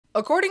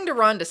According to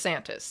Ron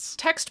DeSantis,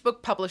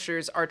 textbook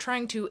publishers are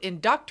trying to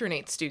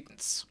indoctrinate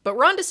students. But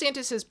Ron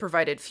DeSantis has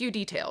provided few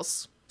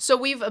details, so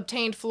we've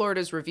obtained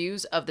Florida's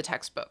reviews of the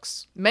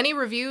textbooks. Many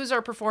reviews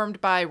are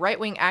performed by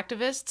right-wing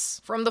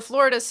activists from the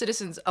Florida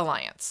Citizens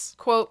Alliance.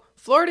 Quote,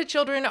 Florida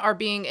children are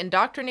being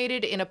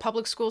indoctrinated in a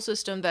public school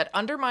system that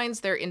undermines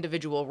their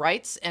individual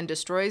rights and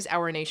destroys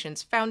our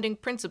nation's founding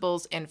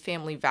principles and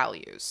family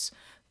values,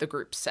 the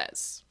group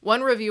says.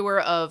 One reviewer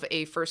of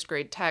a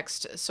first-grade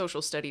text,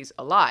 Social Studies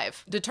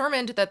Alive,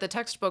 determined that the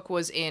textbook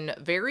was in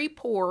very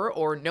poor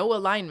or no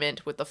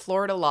alignment with the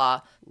Florida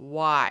law.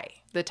 Why?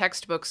 The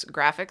textbook's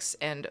graphics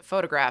and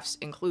photographs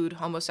include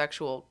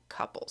homosexual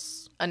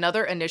couples.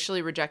 Another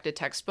initially rejected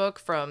textbook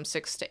from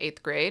 6th to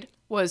 8th grade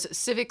was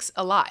Civics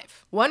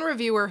Alive. One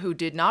reviewer who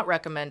did not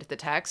recommend the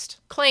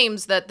text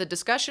claims that the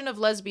discussion of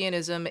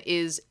lesbianism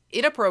is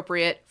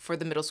inappropriate for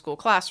the middle school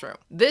classroom.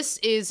 This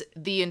is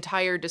the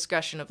entire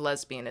discussion of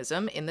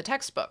lesbianism in the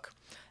textbook.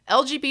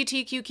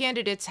 LGBTQ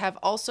candidates have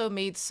also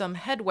made some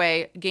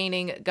headway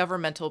gaining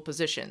governmental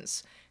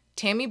positions.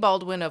 Tammy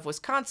Baldwin of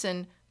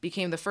Wisconsin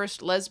became the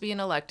first lesbian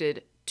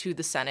elected to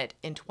the Senate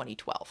in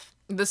 2012.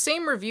 The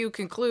same review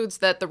concludes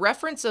that the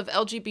reference of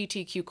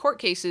LGBTQ court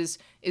cases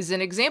is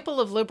an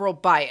example of liberal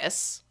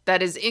bias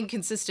that is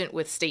inconsistent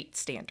with state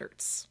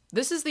standards.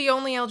 This is the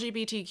only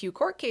LGBTQ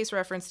court case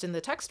referenced in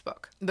the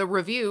textbook. The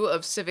review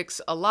of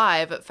Civics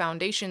Alive,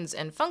 Foundations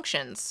and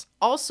Functions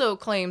also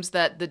claims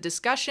that the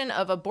discussion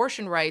of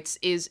abortion rights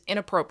is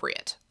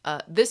inappropriate.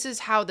 This is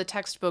how the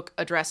textbook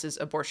addresses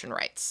abortion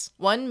rights.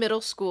 One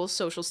middle school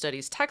social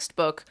studies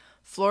textbook,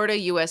 Florida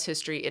U.S.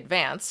 History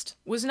Advanced,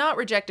 was not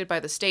rejected by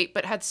the state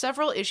but had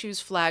several issues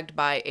flagged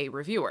by a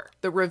reviewer.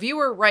 The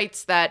reviewer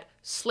writes that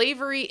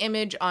slavery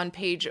image on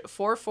page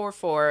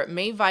 444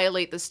 may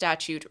violate the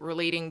statute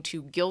relating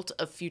to guilt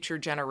of future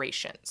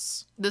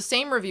generations. The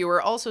same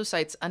reviewer also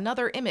cites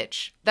another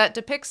image that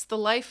depicts the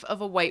life of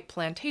a white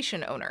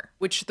plantation owner,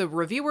 which the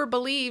reviewer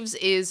believes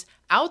is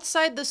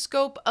outside the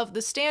scope of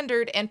the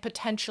standard and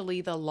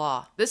potentially the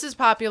law. This is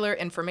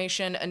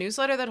Popular.Information, a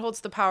newsletter that holds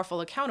the powerful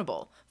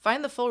accountable.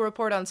 Find the full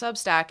report on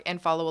Substack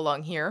and follow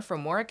along here for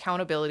more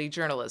accountability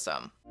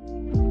journalism.